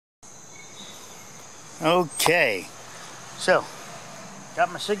Okay, so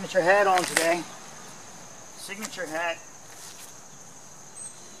got my signature hat on today. Signature hat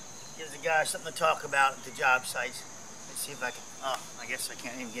gives the guy something to talk about at the job sites. Let's see if I can. Oh, I guess I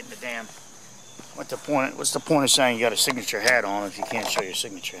can't even get in the damn. What's the point of saying you got a signature hat on if you can't show your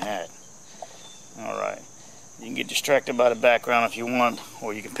signature hat? All right, you can get distracted by the background if you want,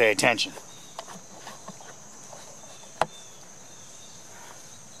 or you can pay attention.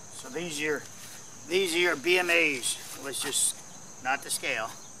 So these are your BMAs. Let's just, not the scale.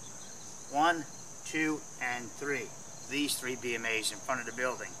 1, 2, and 3. These 3 BMAs in front of the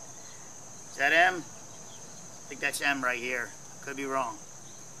building. Is that M? I think that's M right here. Could be wrong.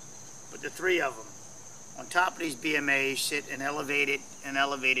 But the 3 of them. On top of these BMAs sit an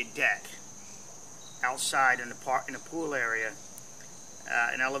elevated deck. Outside in the pool area,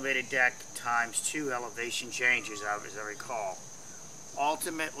 an elevated deck times 2 elevation changes, as I recall.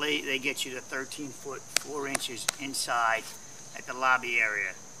 Ultimately, they get you to 13 foot 4 inches inside at the lobby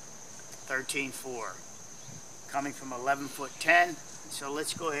area. 13.4. Coming from 11 foot 10. So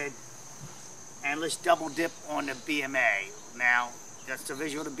let's go ahead and let's double dip on the BMA. Now, that's the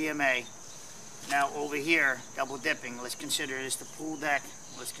visual of the BMA. Now over here, double dipping, let's consider this the pool deck.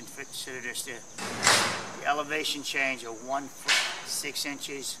 Let's consider this the elevation change of 1 foot 6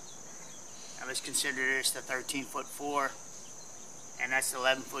 inches. And let's consider this the 13 foot 4. And that's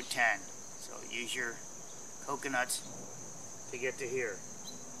 11 foot 10. So use your coconuts to get to here.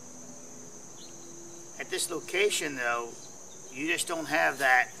 At this location though, you just don't have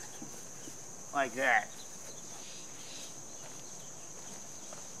that like that.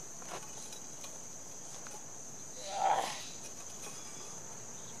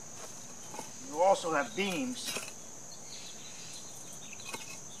 You also have beams.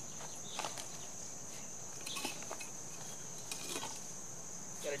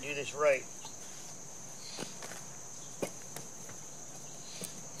 Gotta do this right.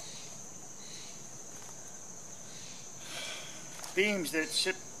 Beams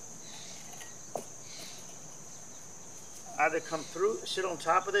that either come through, sit on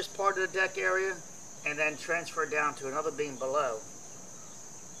top of this part of the deck area, and then transfer down to another beam below.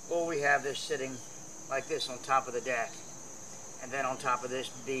 Or we have this sitting like this on top of the deck, and then on top of this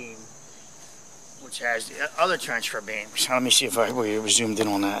beam, which has the other transfer beams. Let me see if we zoomed in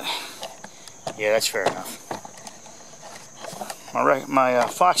on that. Yeah, that's fair enough. My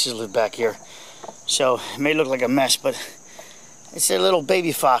foxes live back here, so it may look like a mess, but it's their little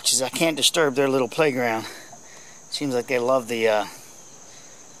baby foxes. I can't disturb their little playground. Seems like they love the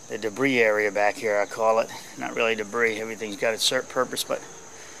debris area back here, I call it. Not really debris, everything's got its certain purpose, but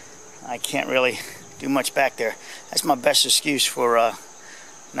I can't really do much back there. That's my best excuse for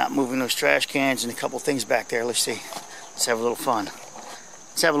not moving those trash cans and a couple things back there. Let's see. Let's have a little fun.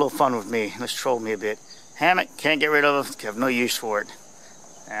 Let's have a little fun with me. Let's troll me a bit. Hammock, can't get rid of it. I have no use for it.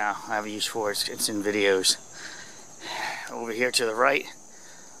 Now, I have a use for it. It's in videos. Over here to the right,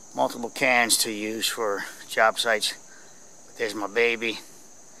 multiple cans to use for job sites. There's my baby.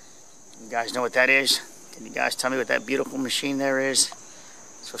 You guys know what that is? Can you guys tell me what that beautiful machine there is?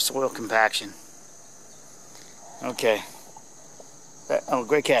 It's for soil compaction. Okay. Oh,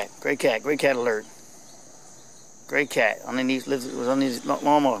 gray cat alert. Gray cat, lives on the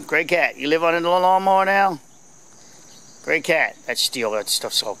lawnmower. Gray cat, you live on the lawnmower now? Gray cat, that's steel, that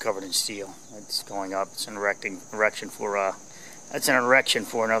stuff's all covered in steel. It's going up, it's an erection for, that's an erection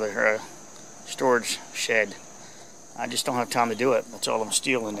for another storage shed. I just don't have time to do it, that's all I'm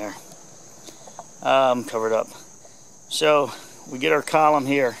steel in there. Covered up. So, we get our column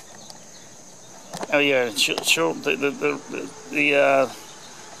here. Oh yeah,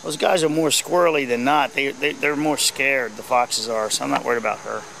 those guys are more squirrely than not. They're more scared, the foxes are, so I'm not worried about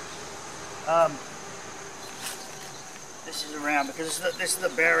her. This is around, because this is the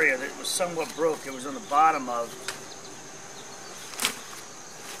barrier that was somewhat broke. It was on the bottom of...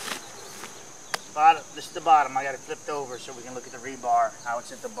 This is the bottom. I got it flipped over so we can look at the rebar, how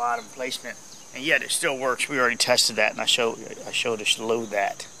it's at the bottom placement. And yet it still works. We already tested that, and I showed us to load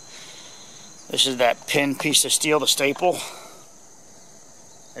that. This is that pin piece of steel, the staple.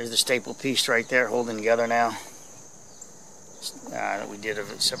 There's the staple piece right there holding together now. We did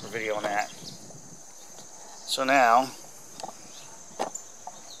a separate video on that. So now,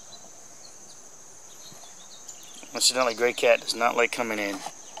 incidentally, Gray Cat does not like coming in.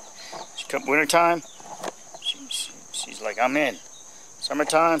 Winter time, she's like, I'm in.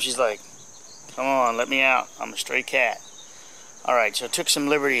 Summertime, she's like, come on, let me out. I'm a stray cat. Alright, so I took some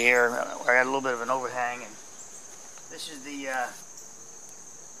liberty here. I got a little bit of an overhang, and this is the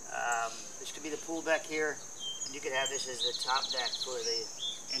this could be the pool deck here, and you could have this as the top deck for the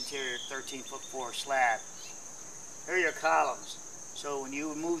interior 13'4" slab. Here are your columns. So when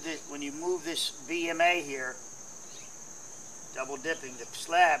you move this BMA here, double dipping, the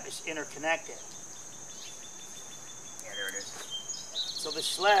slab is interconnected. Yeah, there it is. So the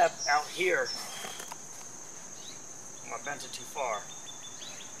slab out here, oh, I bent it too far.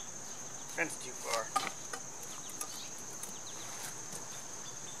 Bent it too far.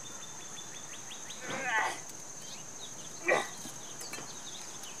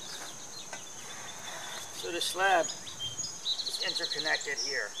 So the slab is interconnected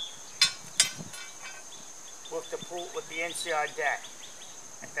here with the inside deck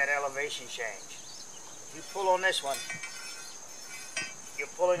at that elevation change. If you pull on this one, you're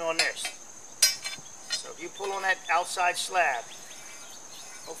pulling on this. So if you pull on that outside slab,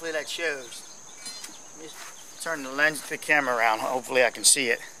 hopefully that shows. Let me turn the camera around. Hopefully I can see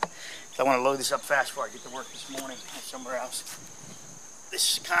it. I want to load this up fast before I get to work this morning or somewhere else.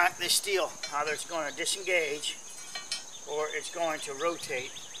 This steel, either it's going to disengage or it's going to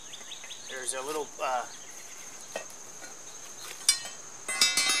rotate. There's a little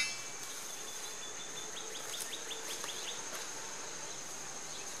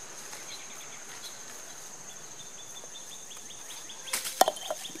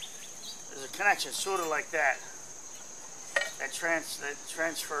there's a connection sort of like that. That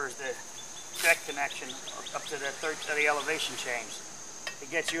transfers the deck connection up to the elevation change. It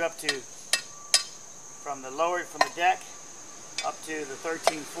gets you up to from the deck up to the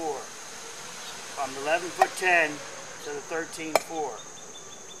 13'4", from 11'10" to the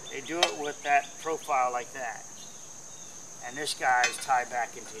 13'4". They do it with that profile like that, and this guy is tied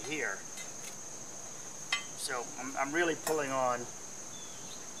back into here. So I'm really pulling on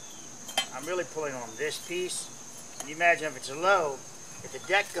this piece. Can you imagine if it's low, if the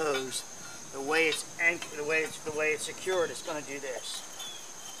deck goes the way it's anchored, the way it's secured, it's going to do this.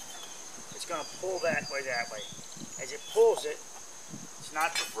 It's going to pull that way. As it pulls it, it's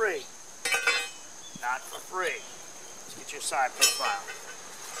not for free. Not for free. Let's get your side profile.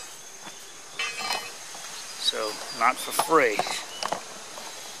 So not for free.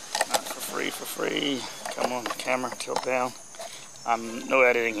 Not for free. Come on, camera, tilt down. No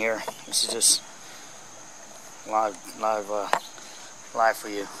editing here. This is just live for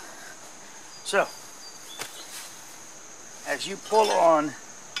you. So as you pull on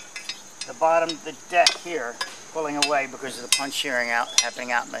the bottom of the deck here, pulling away because of the punch shearing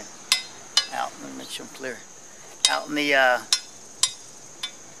happening out in the Champlain,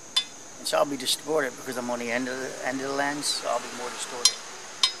 and so I'll be distorted because I'm on the end of the lens, so I'll be more distorted.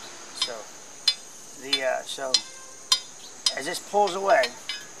 So as this pulls away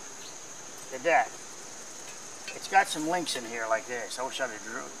the deck, it's got some links in here like this. I wish I had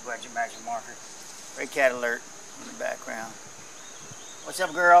drew a magic marker. Red cat alert in the background. What's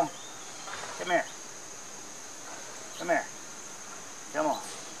up, girl? Come here. Come here. Come on.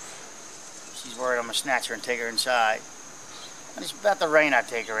 She's worried I'm going to snatch her and take her inside. When it's about to rain, I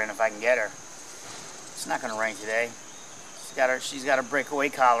take her in if I can get her. It's not going to rain today. She's got a breakaway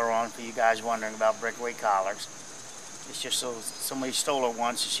collar on, for you guys wondering about breakaway collars. It's just so somebody stole her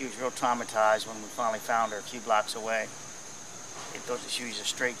once, and she was real traumatized when we finally found her a few blocks away. They thought that she was a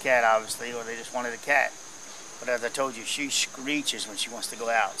stray cat, obviously, or they just wanted a cat. But as I told you, she screeches when she wants to go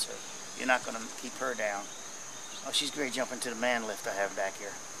out, so you're not going to keep her down. Oh, she's great jumping to the man lift I have back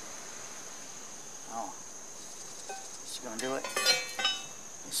here. Oh, is she going to do it?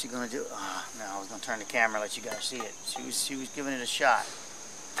 Is she going to do it? Oh, no, I was going to turn the camera and let you guys see it. She was giving it a shot.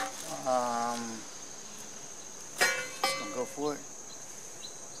 Go for it.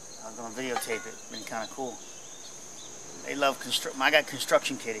 I'm gonna videotape it. Been kind of cool. They love I got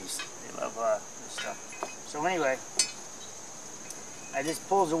construction kitties. They love this stuff. So anyway, as this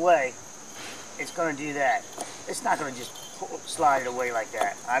pulls away, it's gonna do that. It's not gonna just slide it away like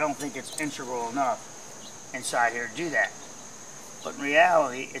that. I don't think it's integral enough inside here to do that. But in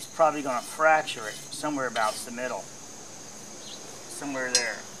reality, it's probably gonna fracture it somewhere about the middle, somewhere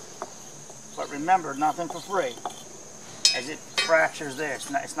there. But remember, nothing for free. As it fractures there,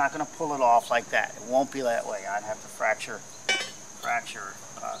 it's not going to pull it off like that. It won't be that way. I'd have to fracture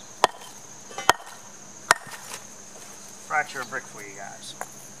a brick for you guys.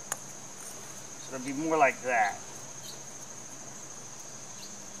 So it'll be more like that.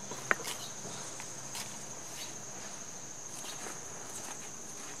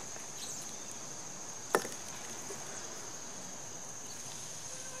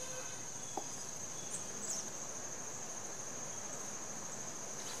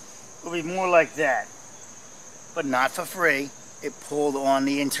 It'll be more like that, but not for free. It pulled on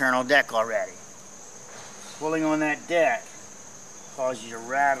the internal deck already. Pulling on that deck cause you to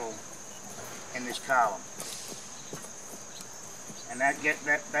rattle in this column. And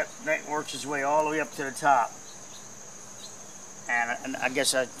that works its way all the way up to the top. And I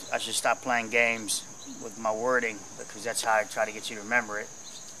guess I should stop playing games with my wording, because that's how I try to get you to remember it,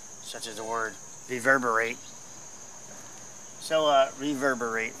 such as the word reverberate. So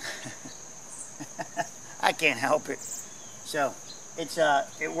reverberate. I can't help it. So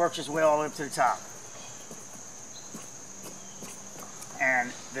it works its way all the way up to the top.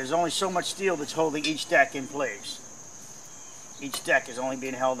 And there's only so much steel that's holding each deck in place. Each deck is only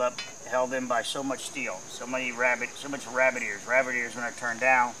being held in by so much steel, so much rabbit ears. Rabbit ears when they're turned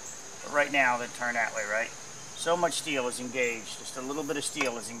down, but right now they're turned that way, right? So much steel is engaged. Just a little bit of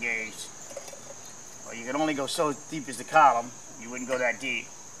steel is engaged. Well, you can only go so deep as the column. You wouldn't go that deep.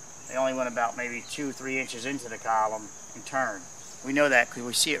 They only went about maybe 2-3 inches into the column and turned. We know that because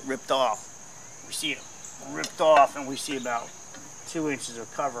we see it ripped off. We see it ripped off, and we see about 2 inches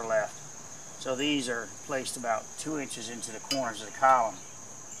of cover left. So these are placed about 2 inches into the corners of the column.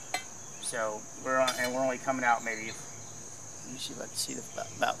 So we're only coming out maybe, let me see if I can see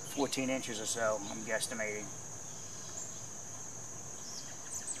about 14 inches or so, I'm guesstimating.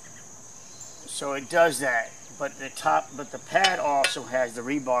 So it does that, but the pad also has the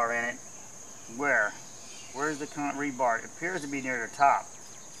rebar in it. Where's the rebar? It appears to be near the top.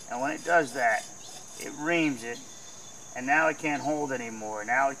 And when it does that, it reams it. And now it can't hold anymore.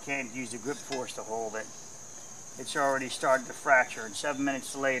 Now it can't use the grip force to hold it. It's already started to fracture, and 7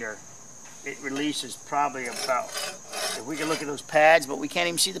 minutes later, it releases probably about, if we can look at those pads, but we can't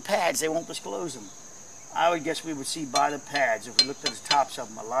even see the pads. They won't disclose them. I would guess we would see by the pads, if we looked at the tops of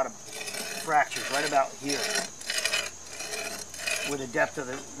them, a lot of fractures right about here, where the depth of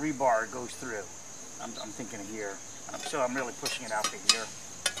the rebar goes through. I'm thinking of here. So I'm really pushing it out to here.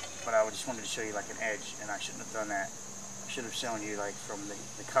 But I just wanted to show you like an edge, and I shouldn't have done that. Should have shown you like from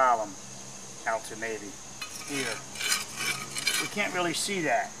the column out to maybe here. We can't really see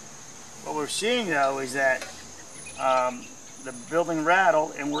that. What we're seeing though is that the building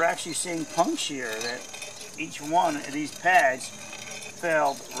rattled, and we're actually seeing puncture that each one of these pads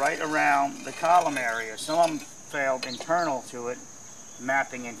failed right around the column area. Some of them failed internal to it,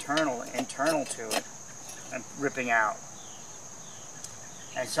 mapping internal to it and ripping out.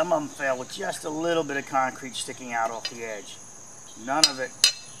 And some of them fell with just a little bit of concrete sticking out off the edge. None of it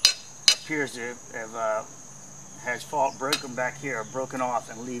appears to have has broken back here, broken off,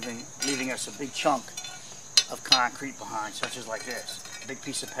 and leaving us a big chunk of concrete behind, such as like this, a big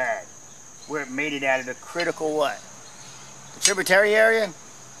piece of pad, where it made it out of the critical what? The tributary area?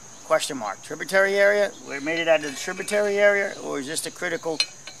 Question mark. Tributary area? Where it made it out of the tributary area, or is this the critical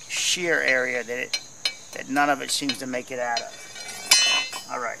shear area that none of it seems to make it out of?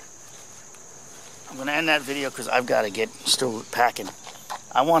 Alright, I'm going to end that video because I've got to get still packing.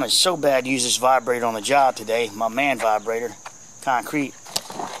 I want to so bad use this vibrator on the job today, my man vibrator, concrete.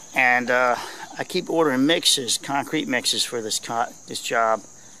 And I keep ordering mixes, concrete mixes for this job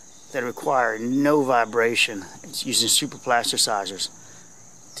that require no vibration. It's using super plasticizers.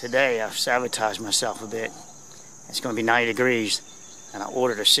 Today I've sabotaged myself a bit. It's going to be 90 degrees and I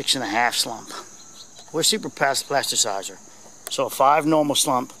ordered a 6.5 slump. We're super plasticizer. So a 5 normal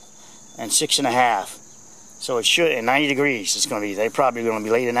slump and 6.5. So it should, at 90 degrees, it's going to be, they're probably going to be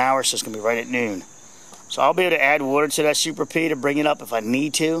late an hour, so it's going to be right at noon. So I'll be able to add water to that Super P to bring it up if I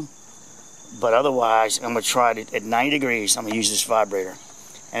need to. But otherwise, I'm going to try it at 90 degrees. I'm going to use this vibrator.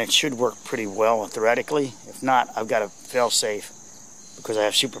 And it should work pretty well theoretically. If not, I've got a fail safe because I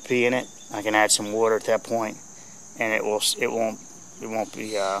have Super P in it. I can add some water at that point, and it won't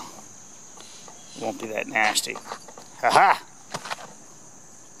be that nasty. Ha-ha!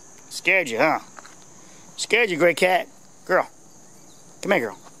 Scared you, huh? Scared you, gray cat. Girl. Come here,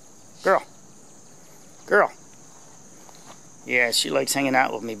 girl. Girl. Girl. Yeah, she likes hanging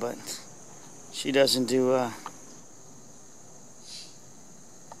out with me, but she doesn't do,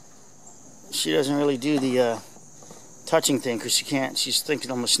 she doesn't really do the, touching thing because she can't. She's thinking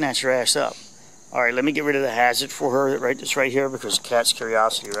I'm going to snatch her ass up. Alright, let me get rid of the hazard for her, right? It's right here because cat's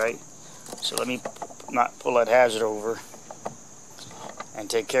curiosity, right? So let me not pull that hazard over and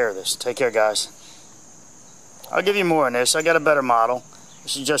take care of this. Take care, guys. I'll give you more on this. I got a better model.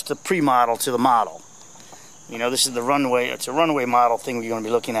 This is just the pre-model to the model. You know, this is the runway. It's a runway model thing we're going to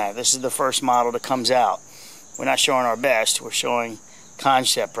be looking at. This is the first model that comes out. We're not showing our best. We're showing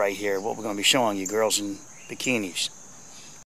concept right here. What we're going to be showing you, girls in bikinis.